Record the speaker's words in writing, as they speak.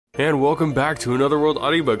and welcome back to Another World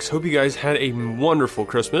Audiobooks. Hope you guys had a wonderful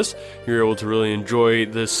Christmas. You're able to really enjoy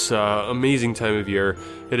this amazing time of year.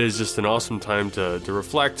 It is just an awesome time to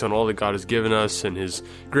reflect on all that God has given us and His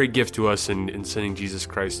great gift to us in sending Jesus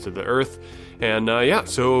Christ to the earth. And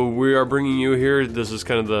so we are bringing you here. This is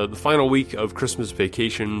kind of the final week of Christmas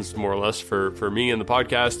vacations, more or less, for me and the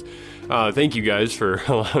podcast. Thank you guys for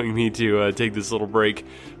allowing me to take this little break.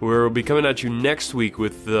 We'll be coming at you next week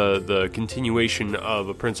with the continuation of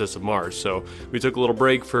A Princess of Mars. So we took a little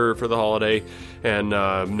break for the holiday, and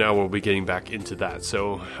now we'll be getting back into that.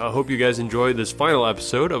 So I hope you guys enjoyed this final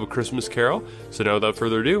episode of A Christmas Carol. So now without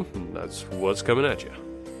further ado, that's what's coming at you.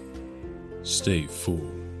 Stave 4,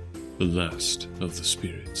 The Last of the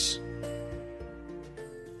Spirits.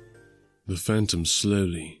 The phantom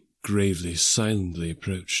slowly, gravely, silently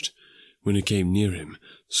approached. When it came near him,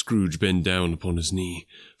 Scrooge bent down upon his knee,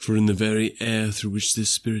 for in the very air through which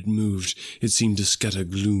this spirit moved, it seemed to scatter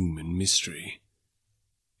gloom and mystery.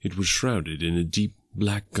 It was shrouded in a deep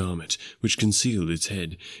black garment which concealed its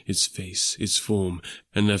head, its face, its form,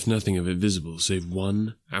 and left nothing of it visible save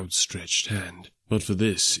one outstretched hand. But for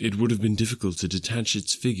this, it would have been difficult to detach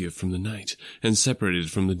its figure from the night, and separate it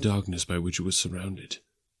from the darkness by which it was surrounded.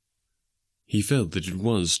 He felt that it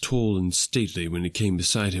was tall and stately when it came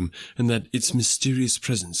beside him, and that its mysterious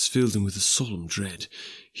presence filled him with a solemn dread.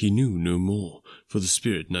 He knew no more, for the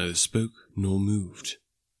spirit neither spoke nor moved.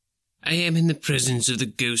 "I am in the presence of the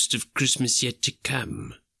ghost of Christmas yet to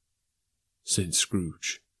come," said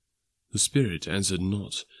Scrooge. The spirit answered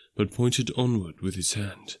not, but pointed onward with its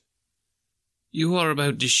hand. "You are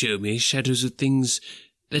about to show me shadows of things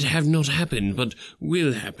that have not happened, but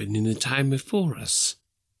will happen in the time before us,"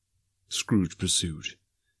 Scrooge pursued.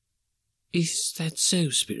 "Is that so,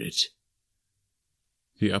 spirit?"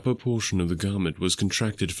 The upper portion of the garment was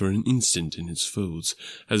contracted for an instant in its folds,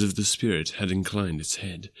 as if the spirit had inclined its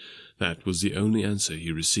head. That was the only answer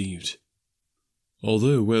he received.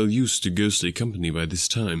 Although well used to ghostly company by this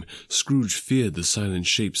time, Scrooge feared the silent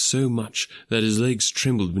shape so much that his legs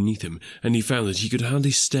trembled beneath him, and he found that he could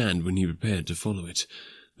hardly stand when he prepared to follow it.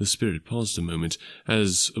 The spirit paused a moment,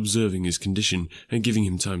 as observing his condition and giving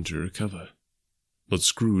him time to recover. But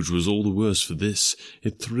Scrooge was all the worse for this.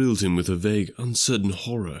 It thrilled him with a vague, uncertain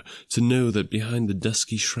horror to know that behind the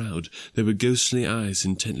dusky shroud there were ghostly eyes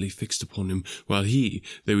intently fixed upon him, while he,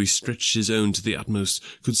 though he stretched his own to the utmost,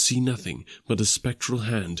 could see nothing but a spectral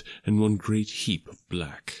hand and one great heap of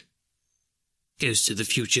black. "Ghost of the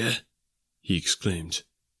future," he exclaimed,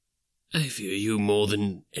 "I fear you more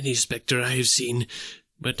than any spectre I have seen.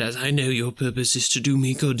 But as I know your purpose is to do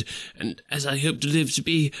me good, and as I hope to live to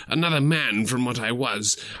be another man from what I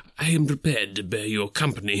was, I am prepared to bear your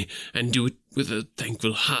company, and do it with a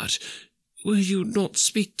thankful heart. Will you not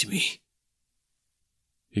speak to me?"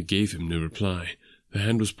 It gave him no reply. The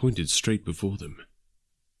hand was pointed straight before them.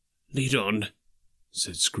 "Lead on,"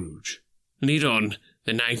 said Scrooge. "Lead on.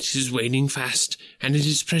 The night is waning fast, and it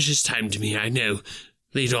is precious time to me, I know.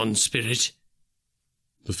 Lead on, spirit."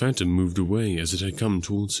 The phantom moved away as it had come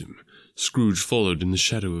towards him. Scrooge followed in the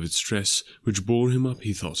shadow of its dress, which bore him up,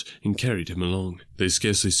 he thought, and carried him along. They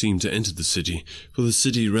scarcely seemed to enter the city, for the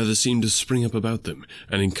city rather seemed to spring up about them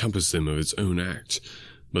and encompass them of its own act.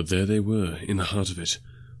 But there they were, in the heart of it,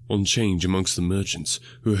 on change amongst the merchants,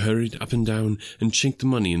 who hurried up and down and chinked the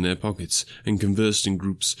money in their pockets, and conversed in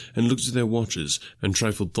groups, and looked at their watches, and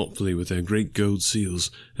trifled thoughtfully with their great gold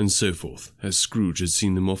seals, and so forth, as Scrooge had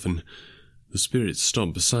seen them often. The spirit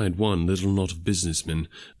stopped beside one little knot of businessmen.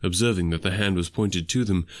 Observing that the hand was pointed to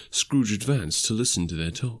them, Scrooge advanced to listen to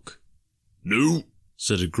their talk. "No,"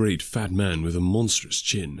 said a great fat man with a monstrous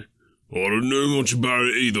chin. "I don't know much about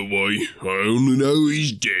it either way. I only know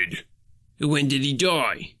he's dead." "When did he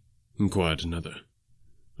die?" inquired another.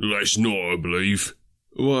 "Last night, I believe."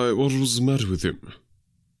 "Why, what was the matter with him?"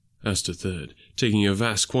 asked a third, taking a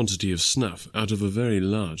vast quantity of snuff out of a very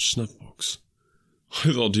large snuff-box.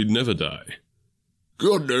 "I thought he'd never die."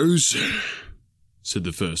 "God knows," said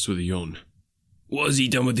the first with a yawn. "What has he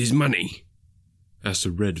done with his money?" asked a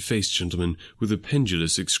red-faced gentleman with the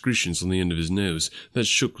pendulous excretions on the end of his nose that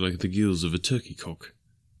shook like the gills of a turkey-cock.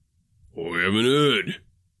 "I haven't heard,"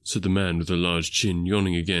 said the man with the large chin,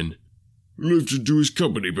 yawning again. "Left it to his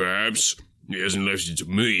company, perhaps. He hasn't left it to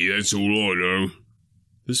me, that's all I know."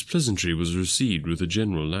 This pleasantry was received with a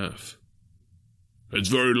general laugh. "It's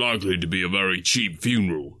very likely to be a very cheap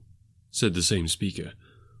funeral," said the same speaker.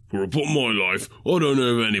 "For upon my life, I don't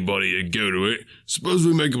know of anybody who'd go to it. Suppose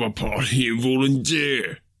we make up a party and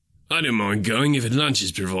volunteer." "I don't mind going if a lunch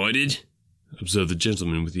is provided," observed the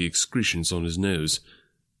gentleman with the excretions on his nose.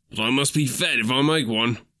 "But I must be fed if I make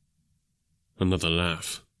one." Another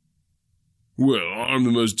laugh. Well, I'm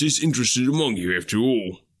the most disinterested among you after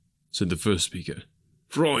all, said the first speaker.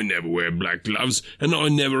 For I never wear black gloves, and I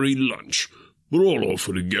never eat lunch. But I'll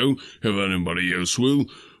offer to go, if anybody else will.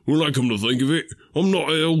 When I come to think of it, I'm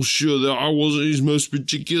not at all sure that I wasn't his most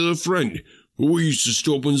particular friend, but we used to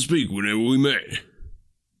stop and speak whenever we met.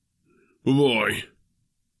 Bye-bye.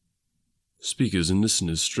 Speakers and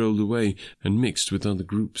listeners strolled away and mixed with other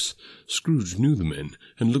groups. Scrooge knew the men,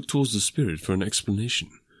 and looked towards the spirit for an explanation.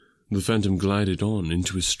 The phantom glided on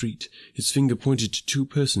into a street. Its finger pointed to two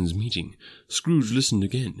persons meeting. Scrooge listened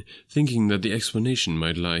again, thinking that the explanation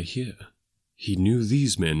might lie here. He knew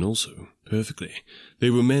these men also, perfectly. They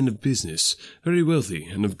were men of business, very wealthy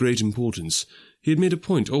and of great importance. He had made a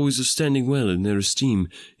point always of standing well in their esteem,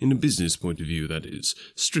 in a business point of view, that is,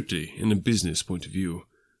 strictly in a business point of view.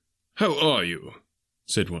 How are you?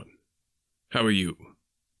 Said one. How are you?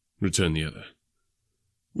 Returned the other.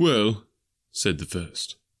 Well, said the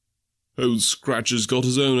first. Old Scratch has got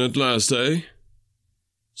his own at last, eh?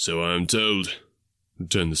 So I am told,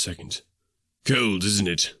 returned the second. Cold, isn't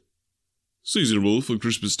it? Seasonable for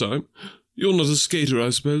Christmas time. You're not a skater, I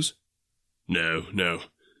suppose? No.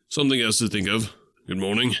 Something else to think of. Good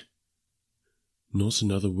morning. Not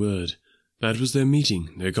another word. That was their meeting,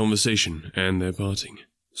 their conversation, and their parting.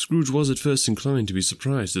 Scrooge was at first inclined to be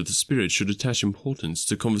surprised that the spirit should attach importance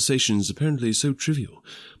to conversations apparently so trivial,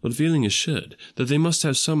 but feeling assured that they must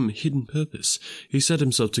have some hidden purpose, he set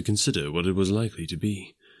himself to consider what it was likely to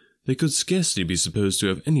be. They could scarcely be supposed to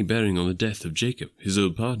have any bearing on the death of Jacob, his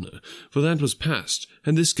old partner, for that was past,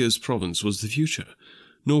 and this ghost province was the future.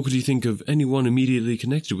 Nor could he think of any one immediately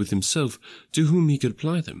connected with himself to whom he could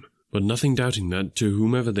apply them. But nothing doubting that, to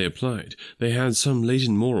whomever they applied, they had some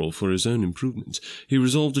latent moral for his own improvement, he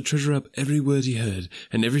resolved to treasure up every word he heard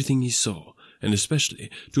and everything he saw, and especially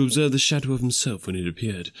to observe the shadow of himself when it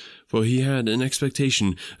appeared, for he had an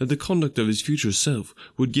expectation that the conduct of his future self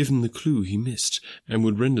would give him the clue he missed, and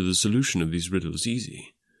would render the solution of these riddles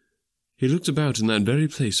easy. He looked about in that very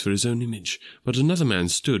place for his own image, but another man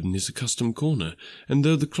stood in his accustomed corner, and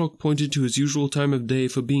though the clock pointed to his usual time of day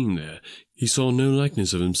for being there, he saw no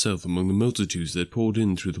likeness of himself among the multitudes that poured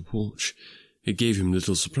in through the porch. It gave him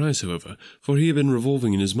little surprise, however, for he had been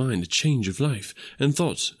revolving in his mind a change of life, and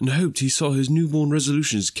thought and hoped he saw his newborn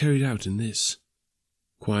resolutions carried out in this.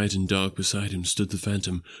 Quiet and dark beside him stood the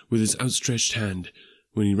phantom, with his outstretched hand.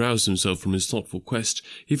 When he roused himself from his thoughtful quest,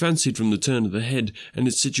 he fancied from the turn of the head and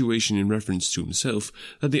its situation in reference to himself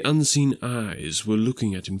that the unseen eyes were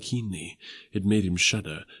looking at him keenly. It made him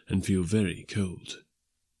shudder and feel very cold.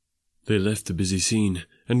 They left the busy scene,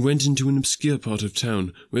 and went into an obscure part of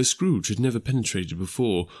town where Scrooge had never penetrated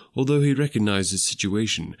before, although he recognized its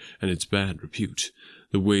situation and its bad repute.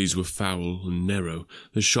 The ways were foul and narrow,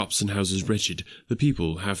 the shops and houses wretched, the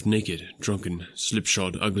people half naked, drunken,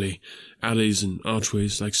 slipshod, ugly. Alleys and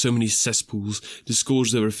archways, like so many cesspools,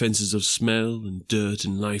 disgorged their offences of smell and dirt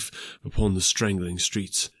and life upon the strangling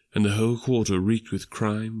streets, and the whole quarter reeked with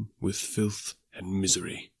crime, with filth, and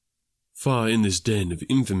misery. Far in this den of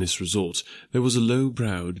infamous resort there was a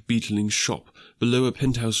low-browed, beetling shop below a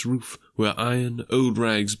penthouse roof, where iron, old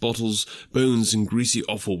rags, bottles, bones, and greasy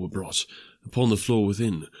offal were brought. Upon the floor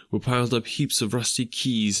within were piled up heaps of rusty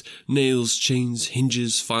keys, nails, chains,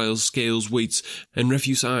 hinges, files, scales, weights, and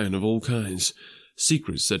refuse iron of all kinds.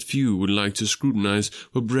 Secrets that few would like to scrutinize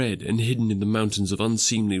were bred and hidden in the mountains of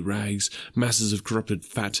unseemly rags, masses of corrupted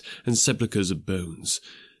fat, and sepulchres of bones.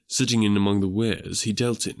 Sitting in among the wares he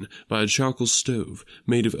dealt in, by a charcoal stove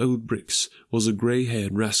made of old bricks, was a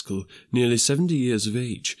grey-haired rascal, nearly 70 years of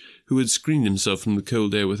age, who had screened himself from the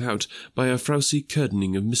cold air without by a frowsy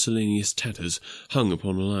curtaining of miscellaneous tatters hung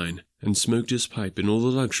upon a line, and smoked his pipe in all the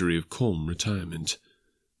luxury of calm retirement.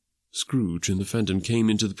 Scrooge and the phantom came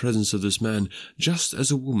into the presence of this man just as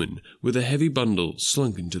a woman with a heavy bundle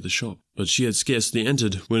slunk into the shop, but she had scarcely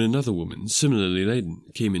entered when another woman, similarly laden,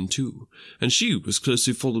 came in too, and she was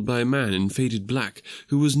closely followed by a man in faded black,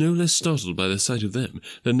 who was no less startled by the sight of them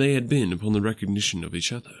than they had been upon the recognition of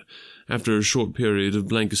each other. After a short period of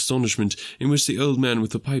blank astonishment, in which the old man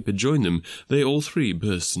with the pipe had joined them, they all three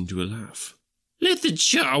burst into a laugh. "Let the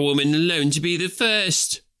charwoman alone to be the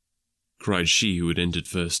first," cried she who had entered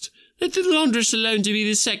first. "Let the laundress alone to be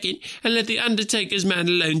the second, and let the undertaker's man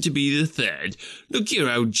alone to be the third. Look here,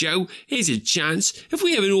 old Joe, here's a chance. If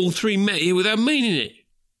we haven't all three met here without meaning it."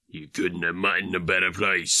 "You couldn't have met in a better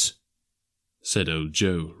place," said old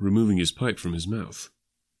Joe, removing his pipe from his mouth.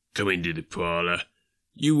 "Come into the parlour.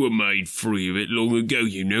 You were made free of it long ago,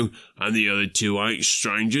 you know, and the other two ain't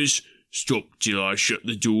strangers. Stop till I shut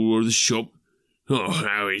the door of the shop. Oh,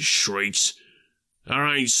 how it shrieks! There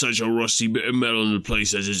ain't such a rusty bit of metal in the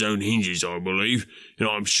place as its own hinges, I believe, and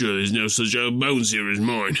I'm sure there's no such old bones here as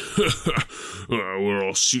mine. We're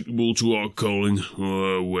all suitable to our calling,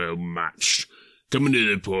 well matched. Come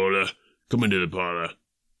into the parlour, come into the parlour.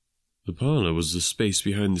 The parlour was the space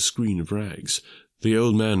behind the screen of rags. The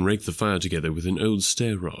old man raked the fire together with an old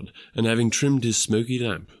stair-rod, and having trimmed his smoky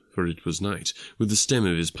lamp, for it was night, with the stem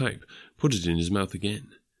of his pipe, put it in his mouth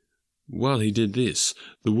again. While he did this,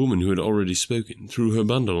 the woman who had already spoken threw her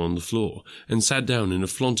bundle on the floor, and sat down in a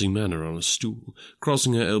flaunting manner on a stool,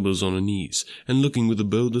 crossing her elbows on her knees, and looking with a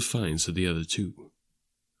bold defiance at the other two.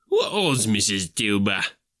 "What odds, Mrs. Dilber?"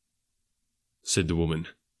 said the woman.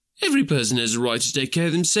 "Every person has a right to take care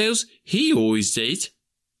of themselves. He always did."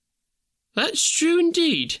 "That's true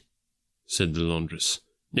indeed," said the laundress.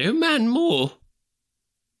 "No man more."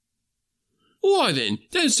 "Why then,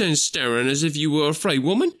 don't stand staring as if you were afraid,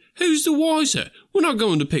 woman. Who's the wiser? We're not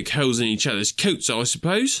going to pick holes in each other's coats, I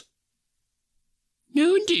suppose."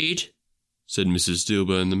 "No, indeed," said Mrs.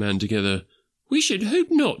 Dilber and the man together. "We should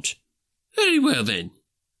hope not." "Very well, then,"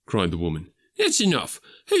 cried the woman. "That's enough.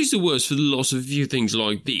 Who's the worse for the loss of a few things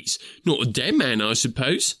like these? Not a dead man, I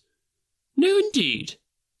suppose?" "No, indeed,"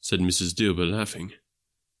 said Mrs. Dilber, laughing.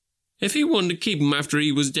 "If he wanted to keep him after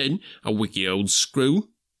he was dead, a wicked old screw,"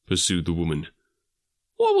 pursued the woman.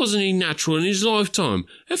 "Why wasn't he natural in his lifetime?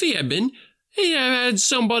 If he had been, he'd have had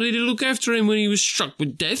somebody to look after him when he was struck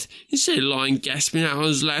with death, instead of lying gasping out on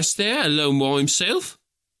his last there, alone by himself."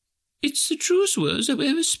 "It's the truest words I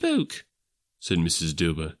ever spoke," said Mrs.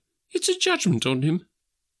 Dilber. "It's a judgment on him."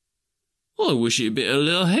 "I wish it had been a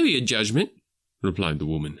little heavier judgment," replied the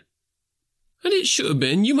woman. "And it should have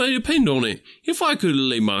been, you may depend on it, if I could have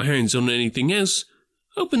laid my hands on anything else.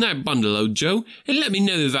 Open that bundle, old Joe, and let me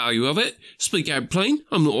know the value of it. Speak out plain.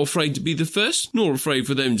 I'm not afraid to be the first, nor afraid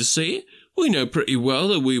for them to see it. We know pretty well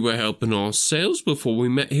that we were helping ourselves before we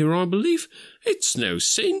met here, I believe. It's no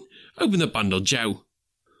sin. Open the bundle, Joe."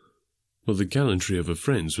 But the gallantry of her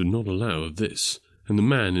friends would not allow of this, and the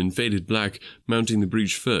man in faded black, mounting the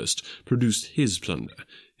breach first, produced his plunder.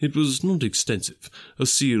 It was not extensive. A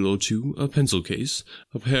seal or two, a pencil case,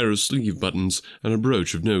 a pair of sleeve buttons, and a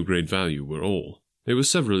brooch of no great value were all. They were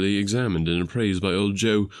severally examined and appraised by old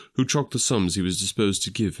Joe, who chalked the sums he was disposed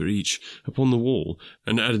to give for each upon the wall,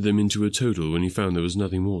 and added them into a total when he found there was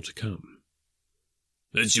nothing more to come.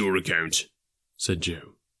 "That's your account," said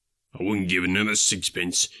Joe. "I wouldn't give another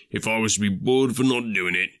sixpence if I was to be bored for not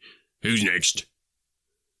doing it. Who's next?"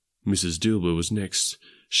 Mrs. Dilber was next.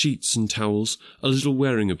 Sheets and towels, a little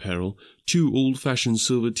wearing apparel, 2 old-fashioned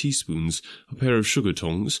silver teaspoons, a pair of sugar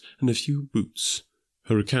tongs, and a few boots.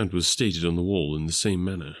 Her account was stated on the wall in the same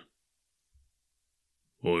manner.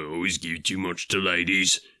 "I always give too much to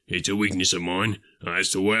ladies. It's a weakness of mine.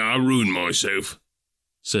 That's the way I ruin myself,"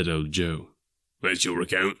 said old Joe. "That's your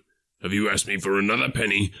account. If you asked me for another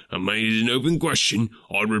penny and made it an open question,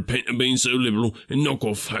 I'd repent of being so liberal and knock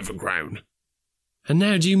off half a crown." "And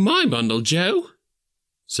now do my bundle, Joe,"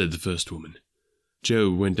 said the first woman.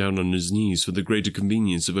 Joe went down on his knees for the greater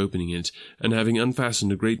convenience of opening it, and having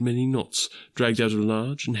unfastened a great many knots, dragged out a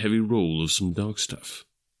large and heavy roll of some dark stuff.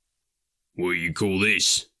 "What do you call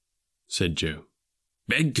this?" said Joe.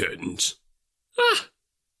 "Bed curtains." "Ah,"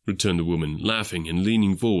 returned the woman, laughing and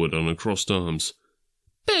leaning forward on her crossed arms.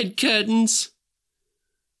 "bed curtains."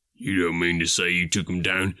 "You don't mean to say you took 'em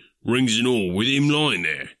down, rings and all, with him lying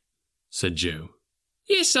there?" said Joe.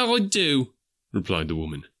 "Yes, I do," replied the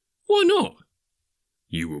woman. "Why not?"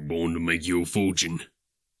 "You were born to make your fortune,"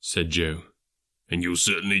 said Joe. "and you'll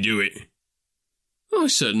certainly do it." "I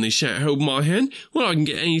certainly shan't hold my hand when I can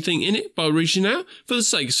get anything in it by reaching out for the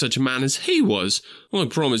sake of such a man as he was. I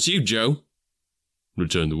promise you, Joe,"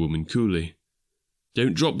 returned the woman coolly.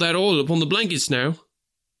 "Don't drop that oil upon the blankets now."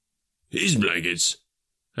 "His blankets?"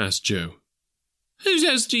 asked Joe. "Whose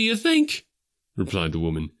else do you think?" replied the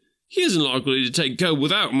woman. "He isn't likely to take cold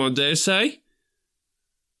without him, I dare say."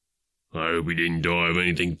 "I hope he didn't die of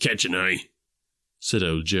anything catching, eh?" said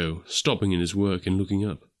old Joe, stopping in his work and looking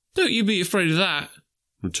up. "Don't you be afraid of that,"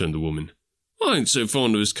 returned the woman. "I ain't so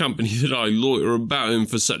fond of his company that I'd loiter about him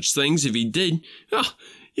for such things if he did. Ah,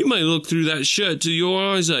 you may look through that shirt till your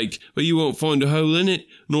eyes ache, but you won't find a hole in it,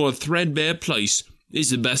 nor a threadbare place. It's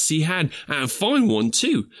the best he had, and a fine one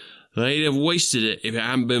too. They'd have wasted it if it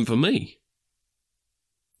hadn't been for me."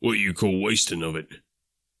 "What do you call wasting of it?"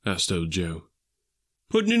 asked old Joe.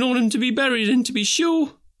 "Putting it on him to be buried in, to be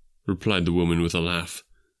sure," replied the woman with a laugh.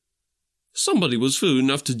 "Somebody was fool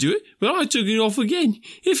enough to do it, but I took it off again.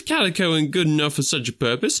 If calico ain't good enough for such a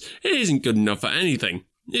purpose, it isn't good enough for anything.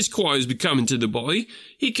 It's quite as becoming to the body.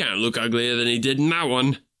 He can't look uglier than he did in that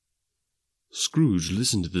one." Scrooge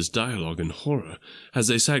listened to this dialogue in horror. As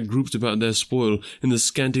they sat grouped about their spoil in the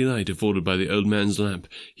scanty light afforded by the old man's lamp,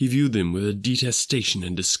 he viewed them with a detestation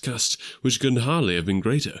and disgust which could hardly have been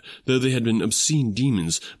greater, though they had been obscene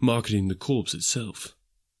demons marketing the corpse itself.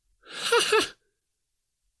 "Ha ha!"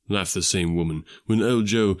 laughed the same woman, when old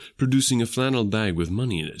Joe, producing a flannel bag with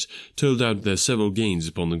money in it, told out their several gains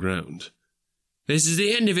upon the ground. "This is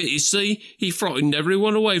the end of it, you see. He frightened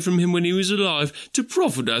everyone away from him when he was alive, to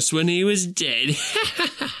profit us when he was dead.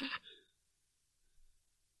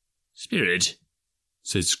 Spirit,"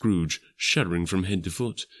 said Scrooge, shuddering from head to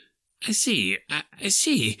foot. I see.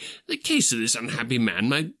 The case of this unhappy man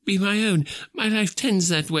might be my own. My life tends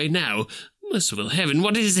that way now. Merciful heaven,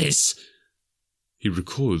 what is this?" He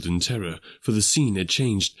recoiled in terror, for the scene had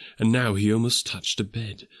changed, and now he almost touched a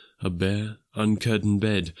bed, a bare, uncurtained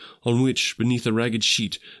bed, on which, beneath a ragged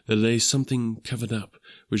sheet, there lay something covered up,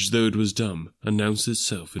 which, though it was dumb, announced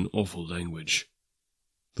itself in awful language.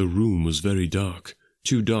 The room was very dark,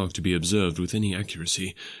 too dark to be observed with any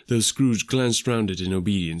accuracy, though Scrooge glanced round it in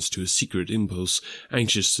obedience to a secret impulse,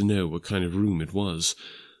 anxious to know what kind of room it was.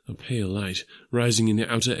 A pale light, rising in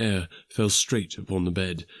the outer air, fell straight upon the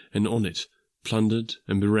bed, and on it, plundered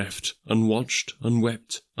and bereft, unwatched,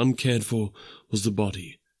 unwept, uncared for, was the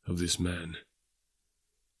body of this man.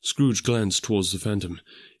 Scrooge glanced towards the phantom.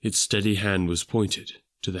 Its steady hand was pointed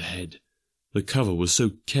to the head. The cover was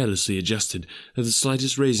so carelessly adjusted that the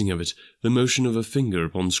slightest raising of it, the motion of a finger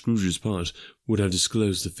upon Scrooge's part, would have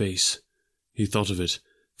disclosed the face. He thought of it,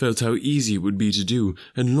 felt how easy it would be to do,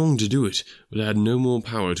 and longed to do it, but had no more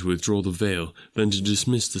power to withdraw the veil than to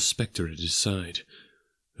dismiss the spectre at his side.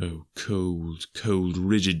 O cold, cold,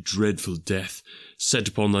 rigid, dreadful death, set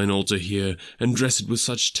upon thine altar here, and dress it with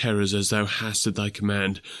such terrors as thou hast at thy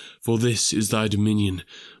command, for this is thy dominion.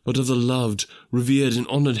 But of the loved, revered, and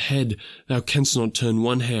honoured head thou canst not turn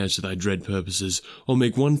one hair to thy dread purposes, or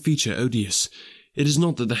make one feature odious. It is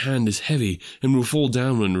not that the hand is heavy, and will fall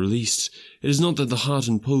down when released. It is not that the heart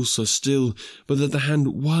and pulse are still, but that the hand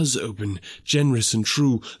was open, generous and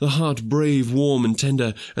true, the heart brave, warm, and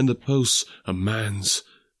tender, and the pulse a man's.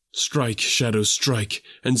 Strike, shadow, strike,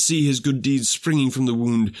 and see his good deeds springing from the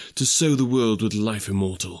wound, to sow the world with life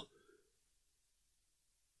immortal.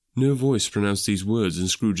 No voice pronounced these words in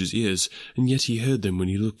Scrooge's ears, and yet he heard them when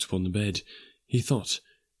he looked upon the bed. He thought,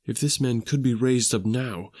 if this man could be raised up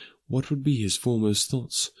now, what would be his foremost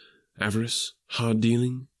thoughts? Avarice,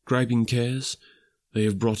 hard-dealing, griping cares? They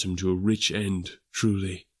have brought him to a rich end,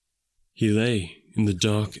 truly. He lay in the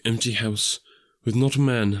dark, empty house, with not a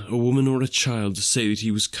man, a woman, or a child to say that he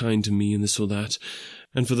was kind to me in this or that,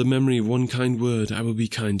 and for the memory of one kind word I will be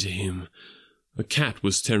kind to him. A cat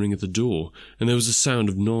was tearing at the door, and there was a sound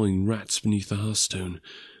of gnawing rats beneath the hearthstone.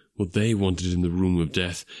 What they wanted in the room of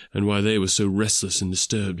death, and why they were so restless and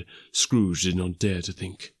disturbed, Scrooge did not dare to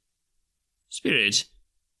think. "Spirit,"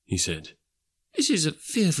 he said, "this is a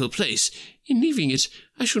fearful place. In leaving it,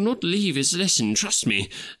 I shall not leave its lesson, trust me.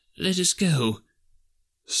 Let us go."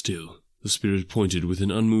 Still, the spirit pointed with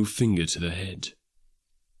an unmoved finger to the head.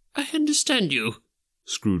 "I understand you,"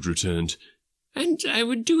 Scrooge returned, "and I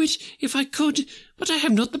would do it if I could, but I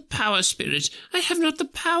have not the power, Spirit. I have not the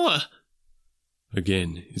power."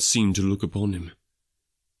 Again it seemed to look upon him.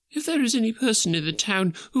 "If there is any person in the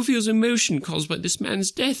town who feels emotion caused by this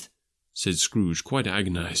man's death," said Scrooge, quite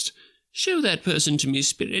agonized, "show that person to me,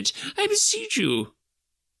 Spirit, I beseech you."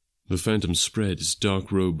 The phantom spread its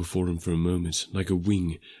dark robe before him for a moment, like a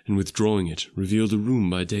wing, and withdrawing it, revealed a room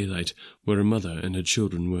by daylight, where a mother and her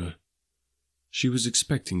children were. She was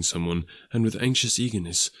expecting someone, and with anxious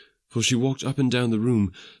eagerness, for she walked up and down the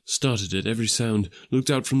room, started at every sound, looked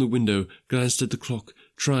out from the window, glanced at the clock,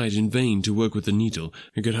 tried in vain to work with the needle,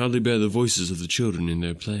 and could hardly bear the voices of the children in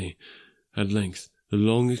their play. At length, the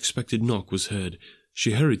long-expected knock was heard.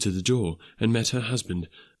 She hurried to the door, and met her husband,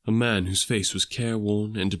 a man whose face was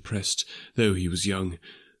careworn and depressed, though he was young.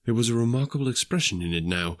 There was a remarkable expression in it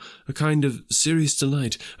now, a kind of serious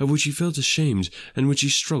delight, of which he felt ashamed, and which he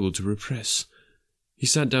struggled to repress. He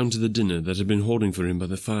sat down to the dinner that had been holding for him by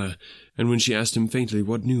the fire, and when she asked him faintly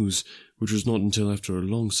what news, which was not until after a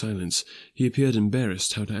long silence, he appeared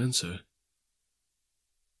embarrassed how to answer.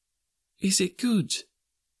 "Is it good,"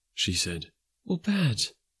 she said, "or bad?"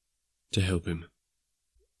 to help him.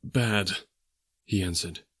 "Bad," he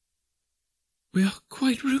answered. "We are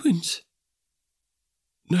quite ruined."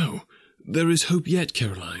 "No, there is hope yet,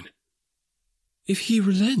 Caroline." "If he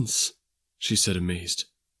relents," she said, amazed.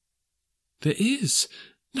 "There is.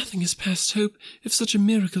 Nothing is past hope if such a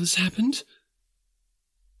miracle has happened."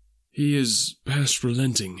 "He is past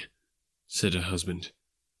relenting," said her husband.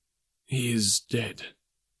 "He is dead."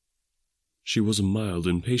 She was a mild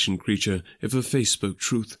and patient creature if her face spoke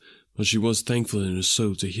truth, but she was thankful in her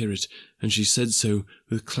soul to hear it, and she said so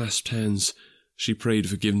with clasped hands. She prayed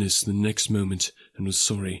forgiveness the next moment, and was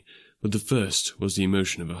sorry, but the first was the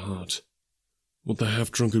emotion of her heart. What the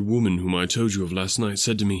half-drunken woman whom I told you of last night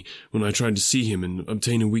said to me when I tried to see him and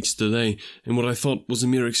obtain a week's delay, and what I thought was a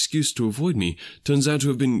mere excuse to avoid me, turns out to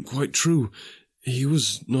have been quite true. He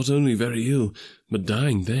was not only very ill, but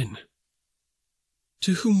dying then.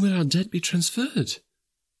 To whom will our debt be transferred?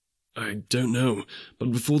 I don't know,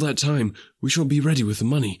 but before that time we shall be ready with the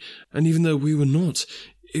money, and even though we were not,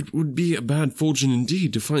 it would be a bad fortune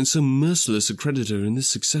indeed to find so merciless a creditor in this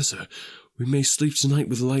successor. We may sleep tonight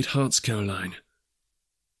with light hearts, Caroline.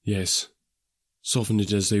 Yes, soften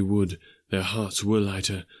it as they would, their hearts were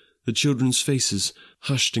lighter. The children's faces,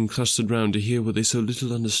 hushed and clustered round to hear what they so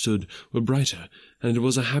little understood, were brighter, and it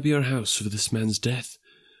was a happier house for this man's death.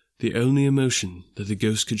 The only emotion that the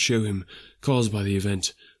ghost could show him, caused by the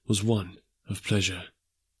event, was one of pleasure.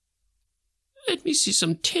 Let me see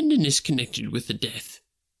some tenderness connected with the death,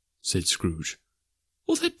 said Scrooge.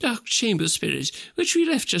 Or that dark chamber spirit which we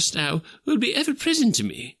left just now will be ever present to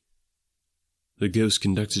me. The ghost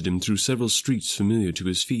conducted him through several streets familiar to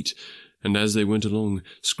his feet, and as they went along,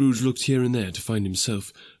 Scrooge looked here and there to find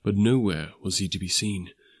himself, but nowhere was he to be seen.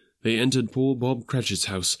 They entered poor Bob Cratchit's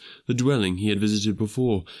house, the dwelling he had visited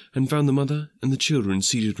before, and found the mother and the children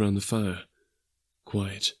seated round the fire.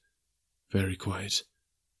 Quiet, very quiet.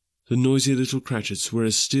 The noisy little Cratchits were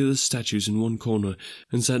as still as statues in one corner,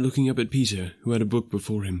 and sat looking up at Peter, who had a book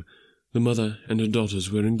before him. The mother and her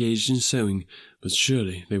daughters were engaged in sewing, but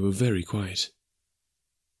surely they were very quiet.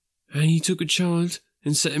 And he took a child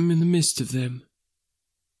and set him in the midst of them.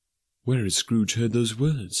 Where had Scrooge heard those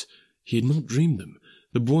words? He had not dreamed them.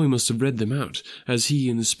 The boy must have read them out, as he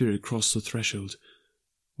and the spirit crossed the threshold.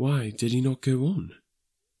 Why did he not go on?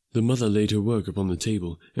 The mother laid her work upon the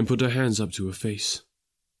table, and put her hands up to her face.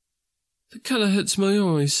 The colour hurts my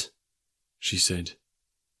eyes, she said.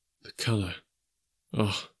 The colour.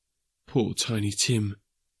 Oh, poor Tiny Tim.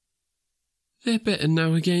 They're better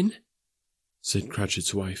now again, said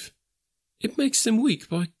Cratchit's wife. It makes them weak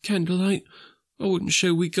by candlelight. I wouldn't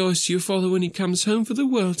show weak eyes to your father when he comes home for the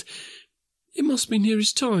world. It must be near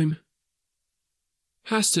his time.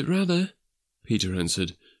 Past it, rather, Peter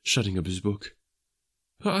answered, shutting up his book.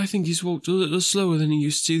 But I think he's walked a little slower than he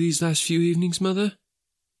used to these last few evenings, Mother.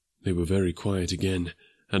 They were very quiet again.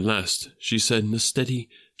 At last she said in a steady,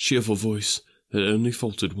 cheerful voice that only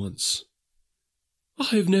faltered once.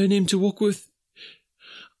 I have known him to walk with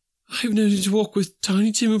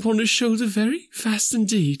Tiny Tim upon his shoulder very fast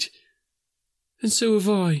indeed. And so have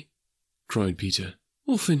I, cried Peter.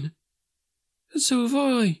 Often. And so have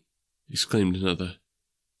I, exclaimed another.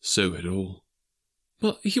 So had all.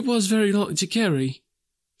 But he was very light to carry,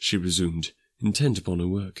 she resumed, intent upon her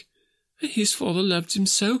work. His father loved him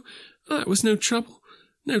so. That was no trouble.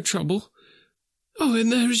 No trouble. Oh,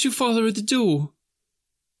 and there is your father at the door.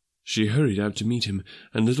 She hurried out to meet him,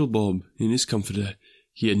 and little Bob, in his comforter,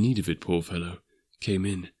 he had need of it, poor fellow, came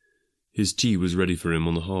in. His tea was ready for him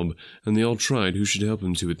on the hob, and they all tried who should help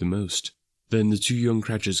him to it the most. Then the two young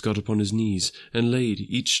Cratchits got upon his knees, and laid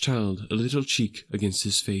each child a little cheek against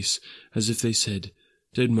his face, as if they said,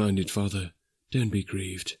 "Don't mind it, father, don't be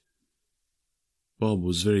grieved." Bob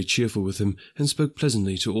was very cheerful with them, and spoke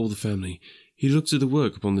pleasantly to all the family. He looked at the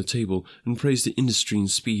work upon the table, and praised the industry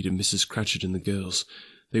and speed of Mrs. Cratchit and the girls.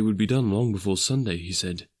 They would be done long before Sunday, he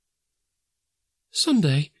said.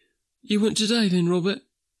 Sunday? You went today, then, Robert?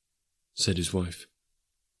 said his wife.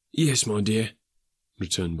 Yes, my dear,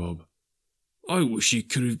 returned Bob. I wish you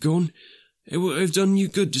could have gone. It would have done you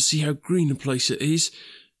good to see how green a place it is.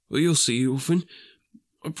 But you'll see, Orphan.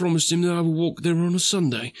 I promised him that I would walk there on a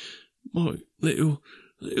Sunday. My little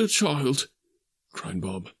child, cried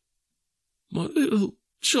Bob. My little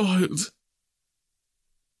child.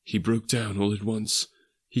 He broke down all at once.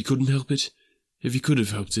 He couldn't help it. If he could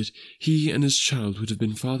have helped it, he and his child would have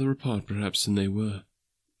been farther apart perhaps than they were.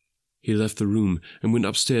 He left the room and went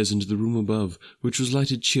upstairs into the room above, which was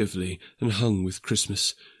lighted cheerfully and hung with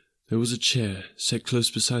Christmas. There was a chair set close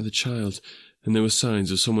beside the child, and there were signs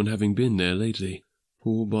of someone having been there lately.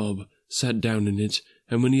 Poor Bob sat down in it,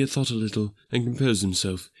 and when he had thought a little and composed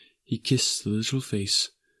himself, he kissed the little face.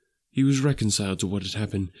 He was reconciled to what had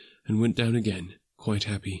happened, and went down again, quite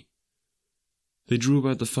happy. They drew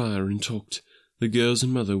about the fire and talked, the girls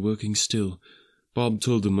and mother working still. Bob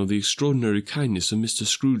told them of the extraordinary kindness of Mr.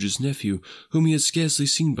 Scrooge's nephew, whom he had scarcely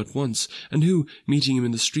seen but once, and who, meeting him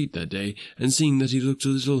in the street that day, and seeing that he looked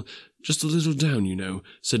just a little down, you know,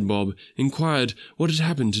 said Bob, inquired what had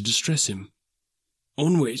happened to distress him.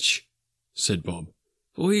 On which, said Bob,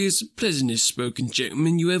 for he is the pleasantest spoken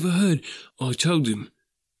gentleman you ever heard. I told him,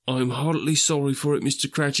 I am heartily sorry for it,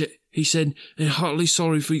 Mr. Cratchit, he said, and heartily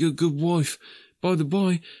sorry for your good wife. By the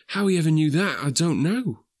by, how he ever knew that, I don't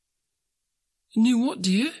know. Knew what,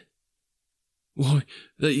 dear? Why,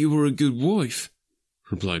 that you were a good wife,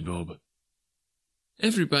 replied Bob.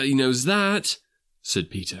 Everybody knows that, said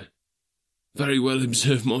Peter. Very well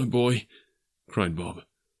observed, my boy, cried Bob.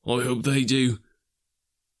 I hope they do.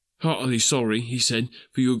 Heartily sorry, he said,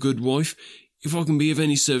 for your good wife. If I can be of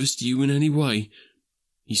any service to you in any way,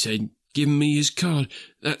 he said, giving me his card.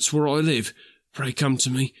 That's where I live. Pray come to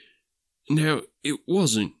me. Now, it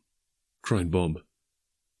wasn't, cried Bob,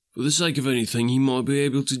 for the sake of anything he might be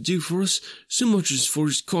able to do for us, so much as for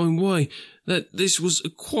his kind way, that this was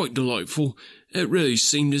quite delightful. It really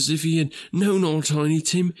seemed as if he had known our Tiny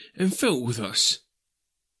Tim and felt with us.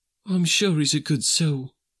 I'm sure he's a good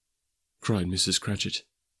soul, cried Mrs. Cratchit.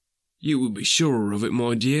 You would be surer of it,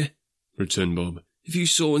 my dear, returned Bob. If you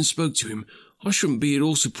saw and spoke to him, I shouldn't be at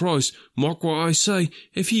all surprised, mark what I say,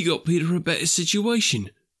 if he got Peter a better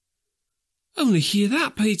situation. Only hear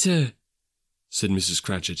that, Peter, said Mrs.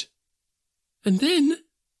 Cratchit. And then,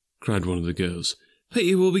 cried one of the girls,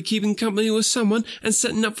 Peter will be keeping company with someone and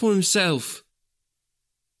setting up for himself.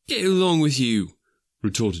 Get along with you,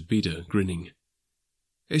 retorted Peter, grinning.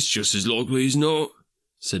 It's just as likely as not,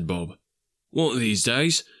 said Bob. One of these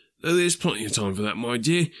days, though there's plenty of time for that, my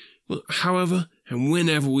dear. But however and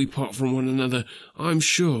whenever we part from one another, I'm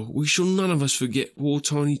sure we shall none of us forget poor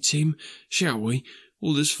Tiny Tim, shall we,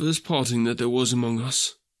 or this first parting that there was among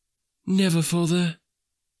us? Never, father,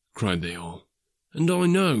 cried they all. And I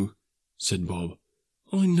know, said Bob,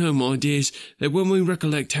 I know, my dears, that when we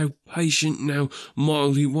recollect how patient and how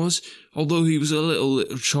mild he was, although he was a little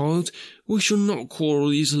child, we shall not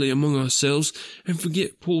quarrel easily among ourselves and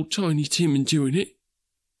forget poor Tiny Tim in doing it.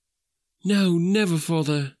 No, never,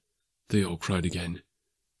 father, they all cried again.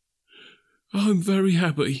 I'm very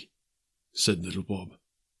happy, said little Bob.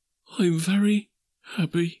 I'm very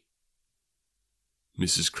happy.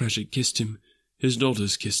 Mrs. Cratchit kissed him, his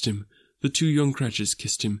daughters kissed him, the two young Cratchits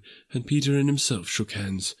kissed him, and Peter and himself shook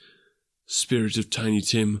hands. Spirit of Tiny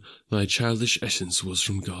Tim, thy childish essence was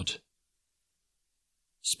from God.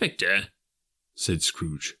 Spectre, said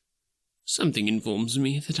Scrooge, something informs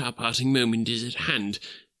me that our parting moment is at hand.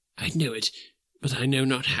 I know it, but I know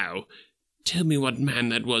not how. Tell me what man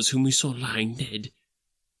that was whom we saw lying dead.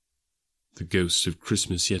 The ghost of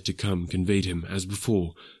Christmas yet to come conveyed him, as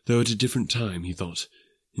before, though at a different time, he thought.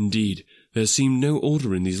 Indeed, there seemed no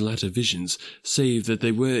order in these latter visions, save that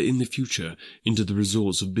they were in the future, into the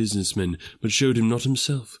resorts of businessmen, but showed him not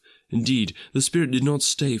himself. Indeed, the spirit did not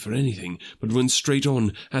stay for anything, but went straight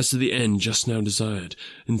on, as to the end just now desired,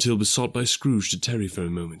 until besought by Scrooge to tarry for a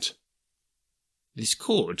moment. This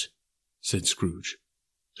court, said Scrooge,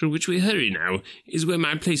 through which we hurry now, is where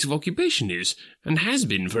my place of occupation is, and has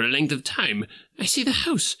been for a length of time. I see the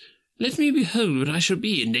house. Let me behold what I shall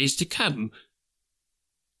be in days to come.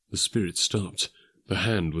 The spirit stopped. The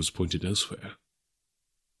hand was pointed elsewhere.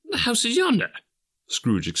 The house is yonder,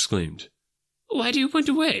 Scrooge exclaimed. Why do you point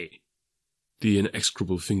away? The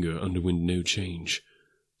inexorable finger underwent no change.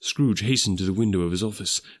 Scrooge hastened to the window of his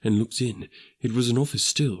office and looked in. It was an office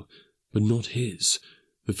still, but not his.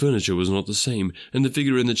 The furniture was not the same, and the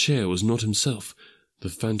figure in the chair was not himself. The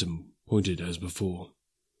phantom pointed as before.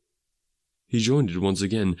 He joined it once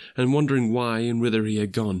again, and wondering why and whither he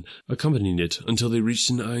had gone, accompanied it until they reached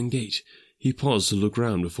an iron gate. He paused to look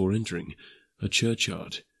round before entering. A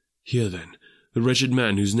churchyard. Here, then, the wretched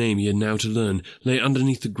man whose name he had now to learn lay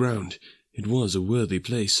underneath the ground. It was a worthy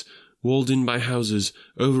place, walled in by houses,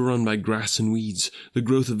 overrun by grass and weeds, the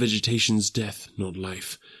growth of vegetation's death, not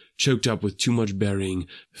life, choked up with too much burying,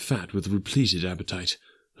 fat with repleted appetite.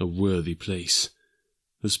 A worthy place.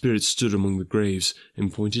 The spirit stood among the graves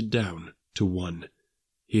and pointed down to one.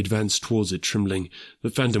 He advanced towards it, trembling. The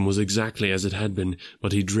phantom was exactly as it had been,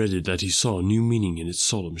 but he dreaded that he saw new meaning in its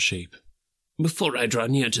solemn shape. Before I draw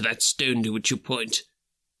near to that stone to which you point,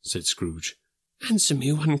 said Scrooge, answer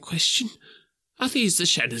me one question. Are these the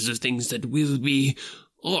shadows of things that will be,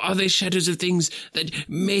 or are they shadows of things that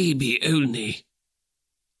may be only?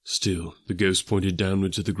 Still, the ghost pointed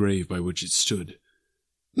downward to the grave by which it stood.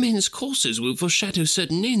 Men's courses will foreshadow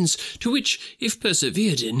certain ends, to which, if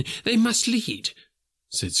persevered in, they must lead,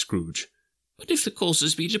 said Scrooge. But if the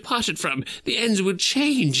courses be departed from, the ends will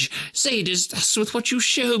change. Say it is thus with what you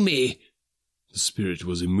show me. The spirit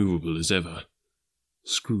was immovable as ever.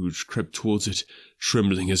 Scrooge crept towards it,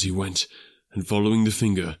 trembling as he went, and following the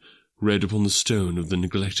finger, read upon the stone of the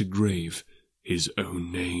neglected grave his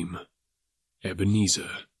own name. Ebenezer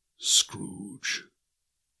Scrooge.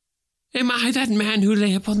 Am Am I that man who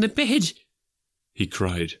lay upon the bed?" he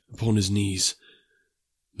cried, upon his knees.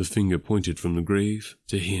 The finger pointed from the grave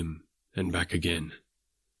to him and back again.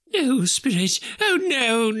 "No, spirit! Oh,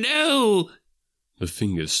 no, no!" The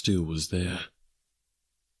finger still was there.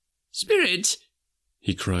 "Spirit!"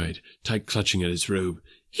 he cried, tight clutching at his robe.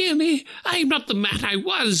 "Hear me! I am not the man I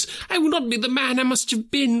was. I will not be the man I must have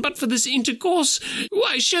been but for this intercourse.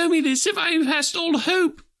 Why show me this if I have past all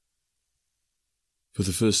hope?" For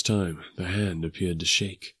the first time the hand appeared to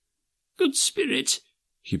shake. "Good spirit,"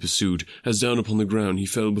 he pursued, as down upon the ground he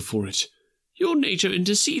fell before it. "Your nature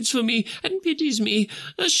intercedes for me and pities me.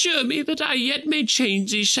 Assure me that I yet may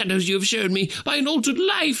change these shadows you have shown me by an altered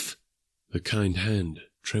life." The kind hand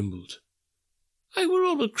trembled. "I will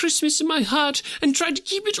roll a Christmas in my heart and try to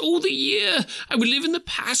keep it all the year. I will live in the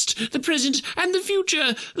past, the present, and the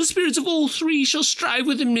future. The spirits of all three shall strive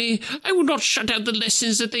within me. I will not shut out the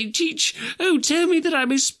lessons that they teach. Oh, tell me that I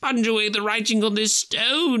may sponge away the writing on this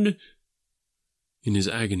stone." In his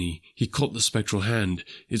agony, he caught the spectral hand.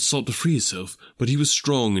 It sought to free itself, but he was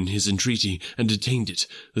strong in his entreaty, and detained it.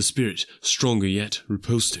 The spirit, stronger yet,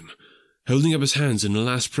 repulsed him. Holding up his hands in a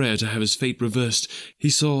last prayer to have his fate reversed,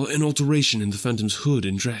 he saw an alteration in the phantom's hood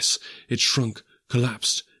and dress. It shrunk,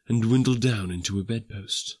 collapsed, and dwindled down into a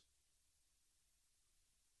bedpost.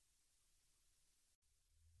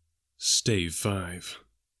 Stave 5.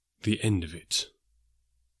 The end of it.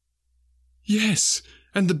 Yes!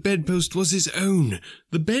 And the bedpost was his own.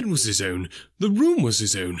 The bed was his own. The room was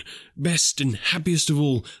his own. Best and happiest of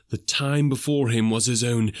all, the time before him was his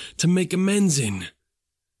own, to make amends in.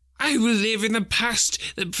 "I will live in the past,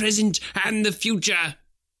 the present, and the future,"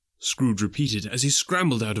 Scrooge repeated as he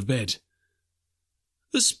scrambled out of bed.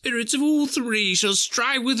 "The spirits of all three shall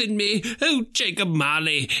strive within me. Oh, Jacob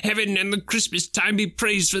Marley, heaven and the Christmas time be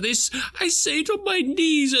praised for this. I say it on my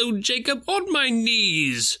knees, oh Jacob, on my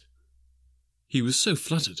knees." He was so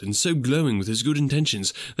fluttered and so glowing with his good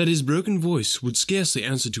intentions that his broken voice would scarcely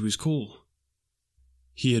answer to his call.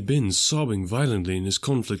 He had been sobbing violently in his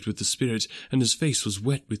conflict with the spirit, and his face was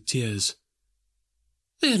wet with tears.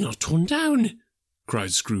 "They are not torn down,"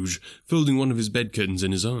 cried Scrooge, folding one of his bed curtains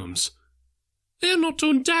in his arms. "They are not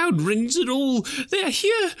torn down, rings at all. They are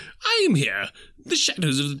here. I am here. The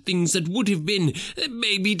shadows of the things that would have been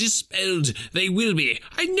may be dispelled. They will be.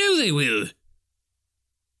 I know they will."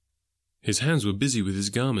 His hands were busy with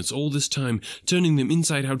his garments all this time, turning them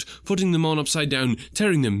inside out, putting them on upside down,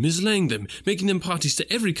 tearing them, mislaying them, making them parties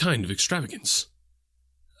to every kind of extravagance.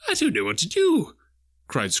 "I don't know what to do,"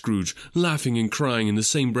 cried Scrooge, laughing and crying in the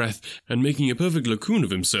same breath, and making a perfect lacoon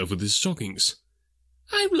of himself with his stockings.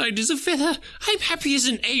 "I'm light as a feather. I'm happy as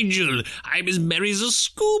an angel. I'm as merry as a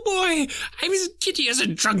schoolboy. I'm as giddy as a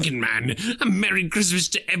drunken man. A Merry Christmas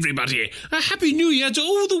to everybody. A Happy New Year to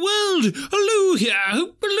all the world. Halloo here,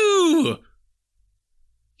 halloo!"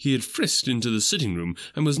 He had frisked into the sitting room,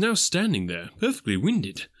 and was now standing there, perfectly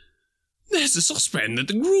winded. "There's the saucepan that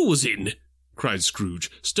the gruel was in," cried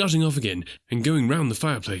Scrooge, starting off again, and going round the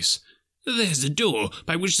fireplace. "There's the door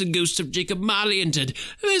by which the ghost of Jacob Marley entered.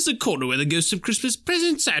 There's the corner where the ghost of Christmas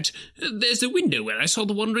present sat. There's the window where I saw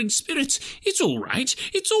the wandering spirits. It's all right.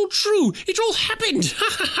 It's all true. It all happened. Ha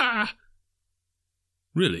ha ha!"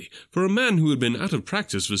 Really, for a man who had been out of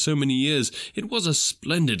practice for so many years, it was a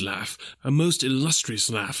splendid laugh, a most illustrious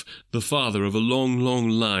laugh, the father of a long, long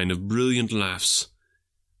line of brilliant laughs.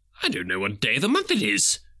 "I don't know what day of the month it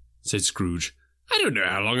is," said Scrooge. "I don't know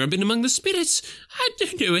how long I've been among the spirits. I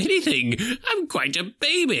don't know anything. I'm quite a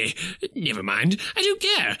baby. Never mind. I don't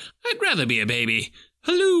care. I'd rather be a baby.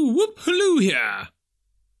 Halloo, whoop, halloo here."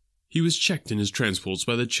 He was checked in his transports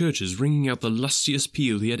by the churches ringing out the lustiest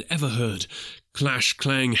peal he had ever heard. Clash,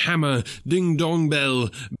 clang, hammer, ding-dong, bell,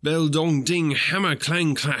 bell-dong, ding, hammer,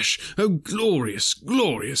 clang, clash. Oh, glorious,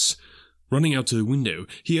 glorious! Running out to the window,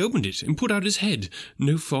 he opened it and put out his head.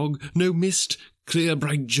 No fog, no mist. Clear,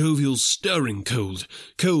 bright, jovial, stirring cold.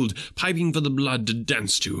 Cold, piping for the blood to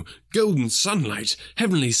dance to. Golden sunlight,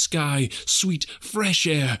 heavenly sky, sweet, fresh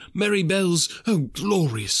air, merry bells. Oh,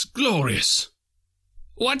 glorious, glorious!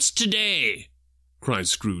 "What's today?" cried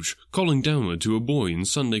Scrooge, calling downward to a boy in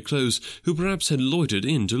Sunday clothes, who perhaps had loitered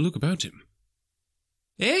in to look about him.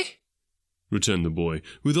 "Eh?" returned the boy,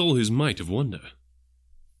 with all his might of wonder.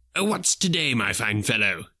 "What's today, my fine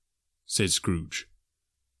fellow?" said Scrooge.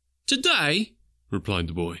 "Today?" replied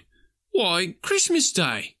the boy. "Why, Christmas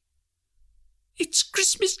Day." "It's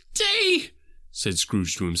Christmas Day," said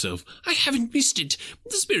Scrooge to himself. "I haven't missed it.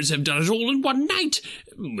 The spirits have done it all in one night.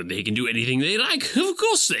 But they can do anything they like. Of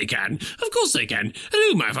course they can. Of course they can.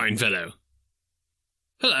 Hello, my fine fellow."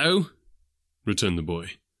 "Hello," returned the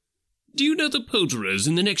boy. "Do you know the poulterers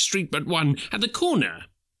in the next street but one, at the corner?"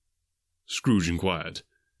 Scrooge inquired.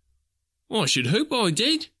 I should hope I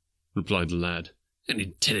did, replied the lad. An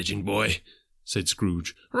intelligent boy, said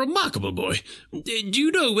Scrooge. A remarkable boy. Do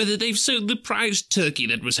you know whether they've sold the prize turkey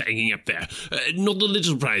that was hanging up there? Not the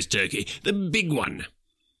little prize turkey, the big one.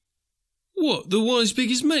 What, the one as big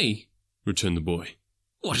as me? returned the boy.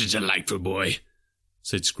 What a delightful boy,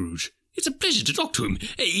 said Scrooge. It's a pleasure to talk to him.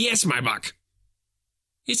 Yes, my buck.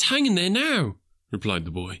 It's hanging there now, replied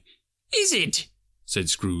the boy. Is it? said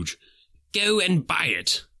Scrooge. Go and buy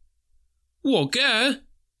it. What, go?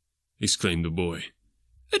 exclaimed the boy.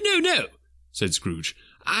 No, said Scrooge.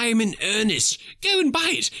 I'm in earnest. Go and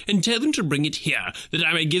buy it, and tell them to bring it here, that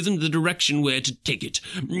I may give them the direction where to take it.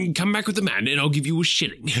 Come back with the man, and I'll give you a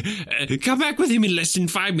shilling. Come back with him in less than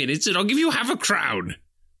 5 minutes, and I'll give you half a crown.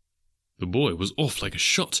 The boy was off like a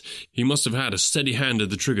shot. He must have had a steady hand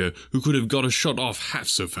at the trigger who could have got a shot off half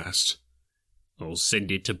so fast. I'll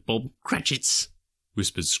send it to Bob Cratchit's,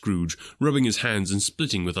 whispered Scrooge, rubbing his hands and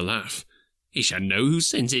splitting with a laugh. He shall know who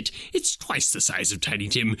sends it. It's twice the size of Tiny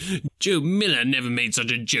Tim. Joe Miller never made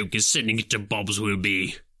such a joke as sending it to Bob's will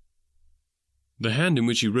be. The hand in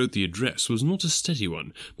which he wrote the address was not a steady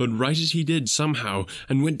one, but write it he did somehow,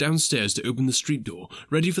 and went downstairs to open the street door,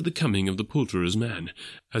 ready for the coming of the poulterer's man.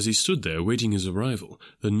 As he stood there waiting his arrival,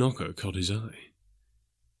 the knocker caught his eye.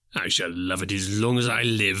 I shall love it as long as I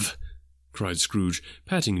live, cried Scrooge,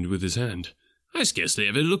 patting it with his hand. I scarcely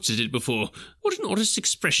ever looked at it before. What an honest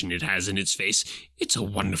expression it has in its face. It's a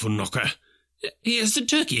wonderful knocker. Here's the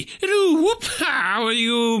turkey. Hello, whoop! How are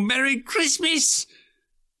you? Merry Christmas!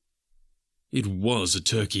 It was a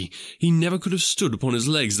turkey. He never could have stood upon his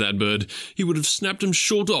legs, that bird. He would have snapped them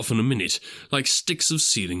short off in a minute, like sticks of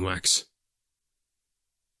sealing wax.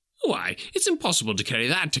 Why, it's impossible to carry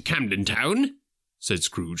that to Camden Town, said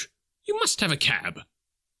Scrooge. You must have a cab.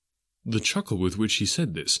 The chuckle with which he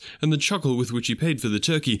said this, and the chuckle with which he paid for the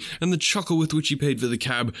turkey, and the chuckle with which he paid for the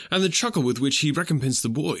cab, and the chuckle with which he recompensed the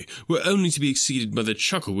boy, were only to be exceeded by the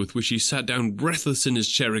chuckle with which he sat down breathless in his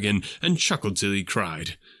chair again, and chuckled till he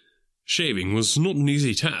cried. Shaving was not an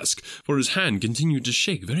easy task, for his hand continued to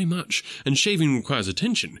shake very much, and shaving requires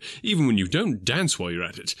attention, even when you don't dance while you're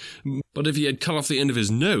at it. But if he had cut off the end of his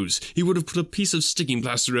nose, he would have put a piece of sticking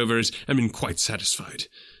plaster over it, and been quite satisfied.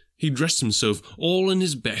 He dressed himself all in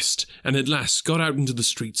his best, and at last got out into the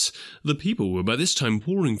streets. The people were by this time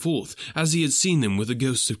pouring forth, as he had seen them with the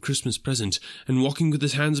ghosts of Christmas present, and walking with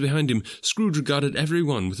his hands behind him, Scrooge regarded every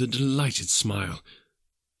one with a delighted smile.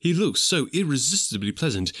 He looked so irresistibly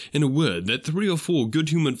pleasant, in a word, that 3 or 4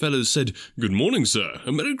 good-humoured fellows said, "Good morning, sir,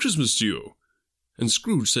 and Merry Christmas to you." And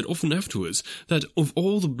Scrooge said often afterwards that of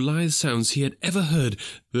all the blithe sounds he had ever heard,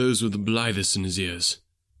 those were the blithest in his ears.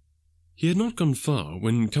 He had not gone far,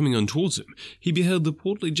 when, coming on towards him, he beheld the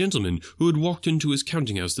portly gentleman who had walked into his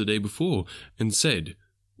counting-house the day before, and said,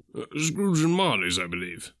 "Scrooge and Marley's, I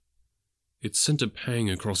believe." It sent a pang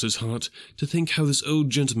across his heart to think how this old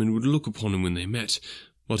gentleman would look upon him when they met,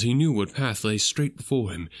 but he knew what path lay straight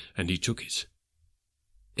before him, and he took it.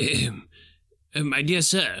 My dear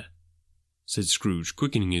sir," said Scrooge,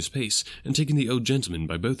 quickening his pace, and taking the old gentleman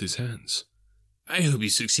by both his hands. "I hope you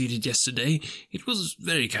succeeded yesterday. It was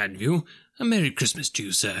very kind of you. A Merry Christmas to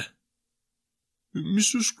you, sir."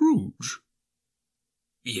 "Mr. Scrooge?"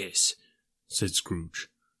 "Yes," said Scrooge.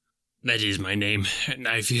 "That is my name, and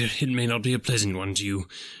I fear it may not be a pleasant one to you.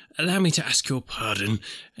 Allow me to ask your pardon,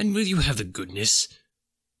 and will you have the goodness—"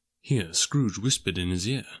 Here Scrooge whispered in his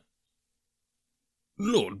ear.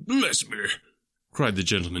 "Lord bless me!" cried the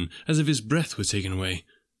gentleman, as if his breath were taken away.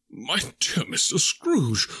 "My dear Mr.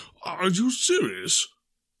 Scrooge, are you serious?"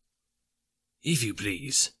 "If you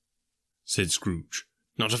please," said Scrooge.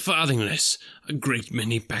 "Not a farthing less. A great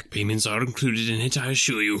many back payments are included in it, I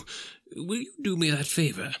assure you. Will you do me that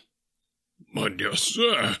favour?" "My dear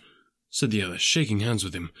sir," said the other, shaking hands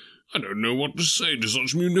with him, "I don't know what to say to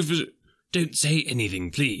such munificent—" "Don't say anything,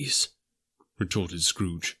 please," retorted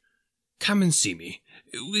Scrooge. "Come and see me.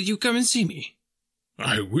 Will you come and see me?"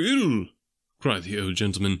 "I will," cried the old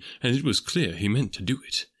gentleman, and it was clear he meant to do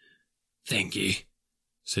it. "Thank ye,"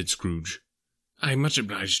 said Scrooge. "I'm much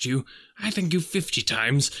obliged to you. I thank you 50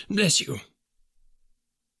 times. Bless you."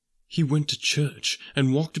 He went to church,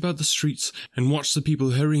 and walked about the streets, and watched the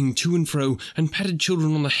people hurrying to and fro, and patted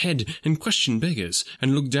children on the head, and questioned beggars,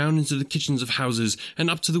 and looked down into the kitchens of houses, and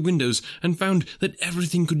up to the windows, and found that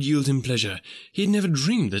everything could yield him pleasure. He had never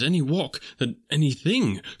dreamed that any walk, that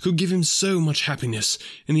anything, could give him so much happiness.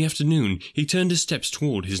 In the afternoon he turned his steps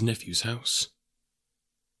toward his nephew's house.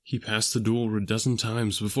 He passed the door a dozen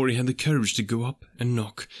times before he had the courage to go up and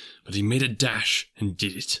knock, but he made a dash and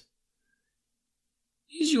did it.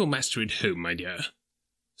 "Is your master at home, my dear?"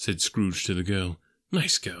 said Scrooge to the girl.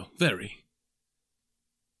 Nice girl, very.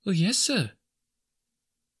 Oh, yes, sir.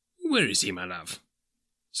 Where is he, my love?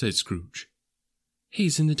 Said Scrooge.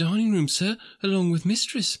 He's in the dining room, sir, along with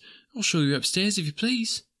mistress. I'll show you upstairs, if you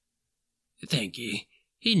please. Thank ye.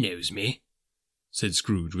 He knows me, said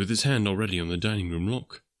Scrooge, with his hand already on the dining room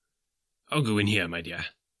lock. I'll go in here, my dear.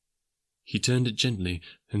 He turned it gently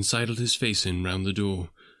and sidled his face in round the door.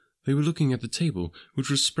 They were looking at the table,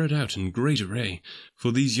 which was spread out in great array,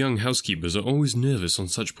 for these young housekeepers are always nervous on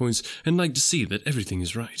such points and like to see that everything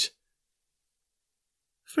is right.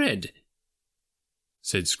 Fred,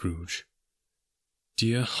 said Scrooge.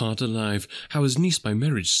 Dear heart alive, how his niece by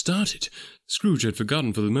marriage started! Scrooge had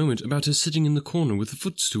forgotten for the moment about her sitting in the corner with the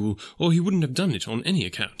footstool, or he wouldn't have done it on any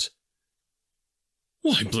account.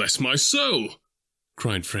 Why, bless my soul!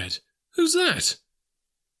 Cried Fred. Who's that?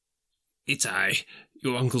 It's I,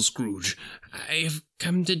 your Uncle Scrooge. I have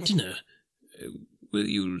come to dinner. Will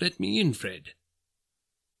you let me in, Fred?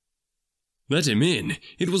 Let him in?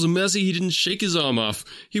 It was a mercy he didn't shake his arm off.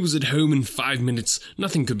 He was at home in 5 minutes.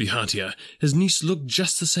 Nothing could be heartier. His niece looked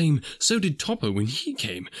just the same. So did Topper when he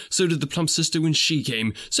came. So did the plump sister when she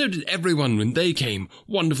came. So did everyone when they came.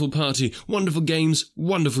 Wonderful party, wonderful games,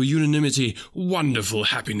 wonderful unanimity, wonderful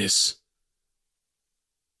happiness.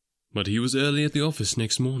 But he was early at the office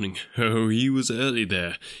next morning. Oh, he was early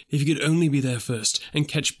there. If he could only be there first, and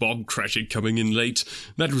catch Bob Cratchit coming in late.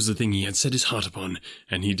 That was the thing he had set his heart upon.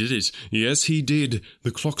 And he did it. Yes, he did.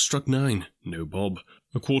 The clock struck 9. No Bob.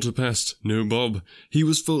 1:15. No Bob. He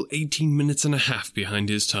was full 18 minutes and a half behind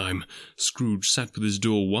his time. Scrooge sat with his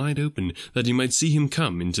door wide open, that he might see him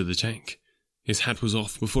come into the tank. His hat was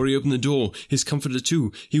off before he opened the door, his comforter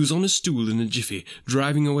too. He was on his stool in a jiffy,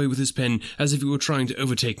 driving away with his pen as if he were trying to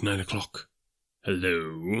overtake 9 o'clock.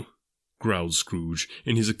 "Hello," growled Scrooge,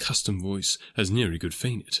 in his accustomed voice, as near he could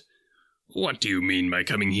feign it. "What do you mean by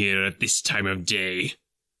coming here at this time of day?"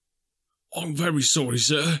 "I'm very sorry,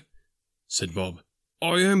 sir," said Bob.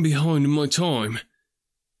 "I am behind in my time."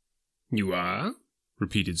 "You are?"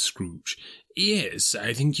 repeated Scrooge. "Yes,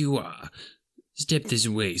 I think you are. Step this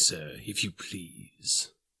way, sir, if you please."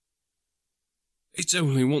 "It's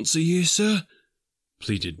only once a year, sir,"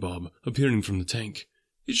 pleaded Bob, appearing from the tank.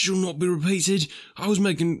 "It shall not be repeated. I was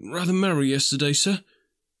making rather merry yesterday, sir."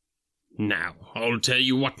 "Now, I'll tell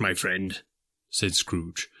you what, my friend," said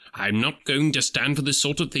Scrooge. "I'm not going to stand for this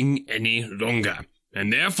sort of thing any longer,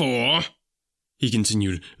 and therefore," he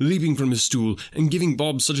continued, leaping from his stool and giving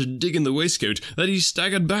Bob such a dig in the waistcoat that he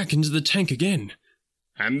staggered back into the tank again,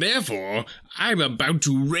 "and therefore I'm about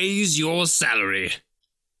to raise your salary."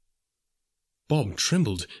 Bob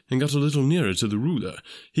trembled and got a little nearer to the ruler.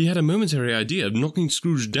 He had a momentary idea of knocking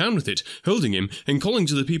Scrooge down with it, holding him and calling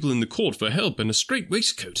to the people in the court for help and a straight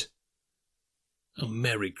waistcoat. "A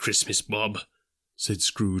Merry Christmas, Bob," said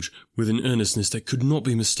Scrooge, with an earnestness that could not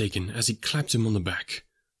be mistaken, as he clapped him on the back.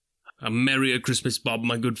 "A merrier Christmas, Bob,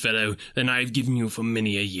 my good fellow, than I have given you for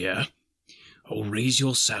many a year. I'll raise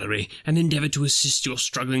your salary and endeavour to assist your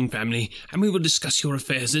struggling family, and we will discuss your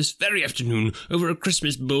affairs this very afternoon over a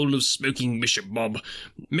Christmas bowl of smoking bishop, Bob.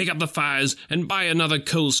 Make up the fires and buy another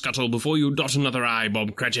coal scuttle before you dot another I,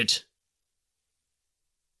 Bob Cratchit."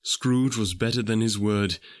 Scrooge was better than his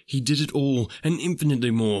word. He did it all, and infinitely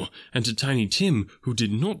more, and to Tiny Tim, who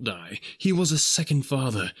did not die, he was a second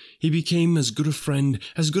father. He became as good a friend,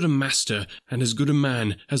 as good a master, and as good a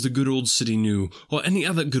man as the good old city knew, or any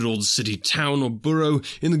other good old city, town, or borough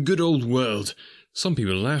in the good old world. Some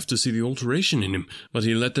people laughed to see the alteration in him, but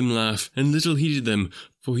he let them laugh, and little heeded them,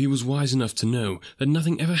 for he was wise enough to know that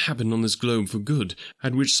nothing ever happened on this globe for good,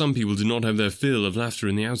 at which some people did not have their fill of laughter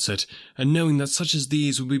in the outset, and knowing that such as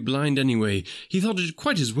these would be blind anyway, he thought it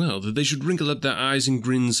quite as well that they should wrinkle up their eyes in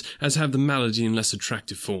grins as have the malady in less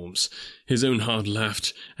attractive forms. His own heart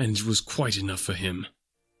laughed, and it was quite enough for him.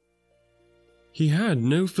 He had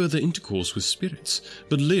no further intercourse with spirits,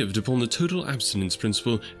 but lived upon the total abstinence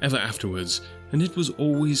principle ever afterwards, and it was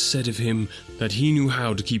always said of him that he knew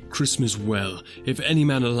how to keep Christmas well, if any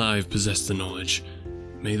man alive possessed the knowledge.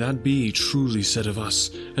 May that be truly said of us,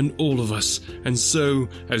 and all of us, and so,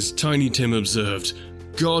 as Tiny Tim observed,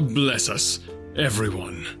 God bless us,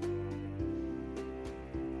 everyone.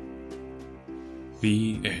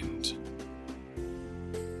 The end.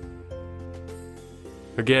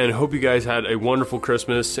 Again, hope you guys had a wonderful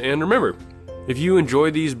Christmas, and remember, if you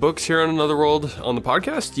enjoy these books here on Another World on the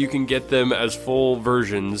podcast, you can get them as full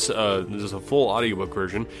versions. There's a full audiobook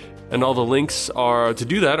version And all the links are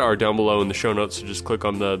down below in the show notes. So just click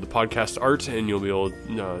on the podcast art and you'll be able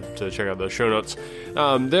to check out the show notes.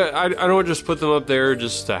 I don't just put them up there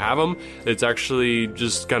just to have them. It's actually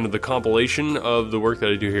just kind of the compilation of the work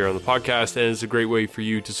that I do here on the podcast, and it's a great way for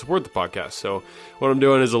you to support the podcast. So what I'm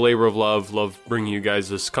doing is a labor of love bringing you guys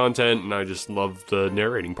this content, and I just love the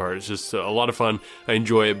narrating part. It's just a lot of fun. I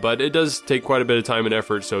enjoy it, but it does take quite a bit of time and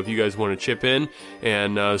effort. So if you guys want to chip in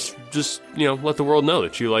and just let the world know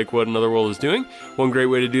that you like what Another World is doing, one great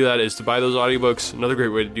way to do that is to buy those audiobooks. Another great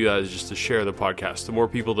way to do that is just to share the podcast. The more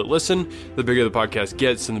people that listen, the bigger the podcast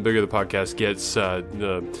gets, and the bigger the podcast gets,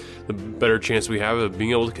 the better chance we have of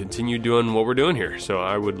being able to continue doing what we're doing here. So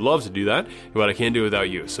I would love to do that, but I can't do it without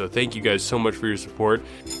you. So thank you guys so much for your support.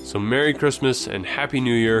 So Merry Christmas and Happy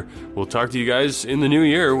New Year. We'll talk to you guys in the new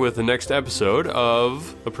year with the next episode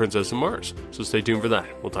of A Princess of Mars. So stay tuned for that.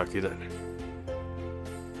 We'll talk to you then.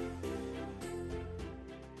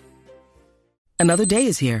 Another day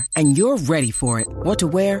is here, and you're ready for it. What to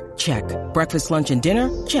wear? Check. Breakfast, lunch, and dinner?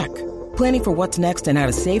 Check. Planning for what's next and how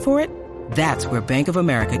to save for it? That's where Bank of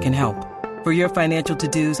America can help. For your financial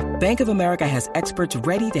to-dos, Bank of America has experts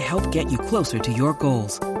ready to help get you closer to your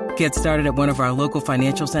goals. Get started at one of our local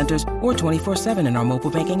financial centers or 24/7 in our mobile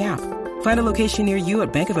banking app. Find a location near you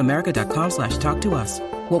at bankofamerica.com/talktous.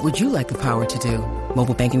 What would you like the power to do?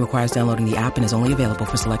 Mobile banking requires downloading the app and is only available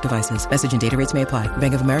for select devices. Message and data rates may apply.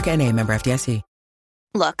 Bank of America NA, member FDIC.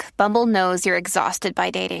 Look, Bumble knows you're exhausted by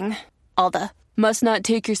dating. All the must not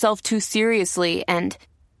take yourself too seriously and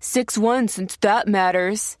 6'1" since that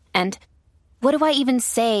matters. And what do I even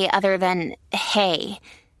say other than, hey?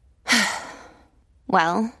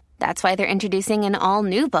 Well, that's why they're introducing an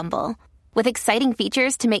all-new Bumble with exciting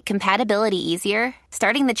features to make compatibility easier,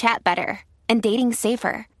 starting the chat better, and dating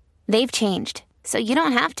safer. They've changed, so you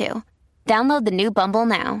don't have to. Download the new Bumble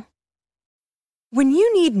now. When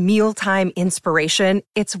you need mealtime inspiration,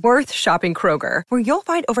 it's worth shopping Kroger, where you'll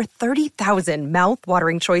find over 30,000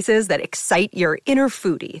 mouth-watering choices that excite your inner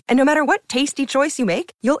foodie. And no matter what tasty choice you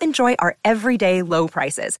make, you'll enjoy our everyday low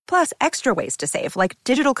prices, plus extra ways to save, like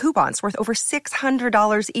digital coupons worth over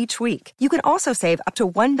 $600 each week. You can also save up to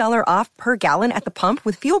 $1 off per gallon at the pump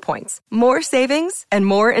with fuel points. More savings and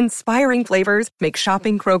more inspiring flavors make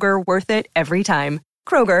shopping Kroger worth it every time.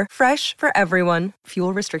 Kroger, fresh for everyone.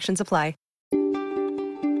 Fuel restrictions apply.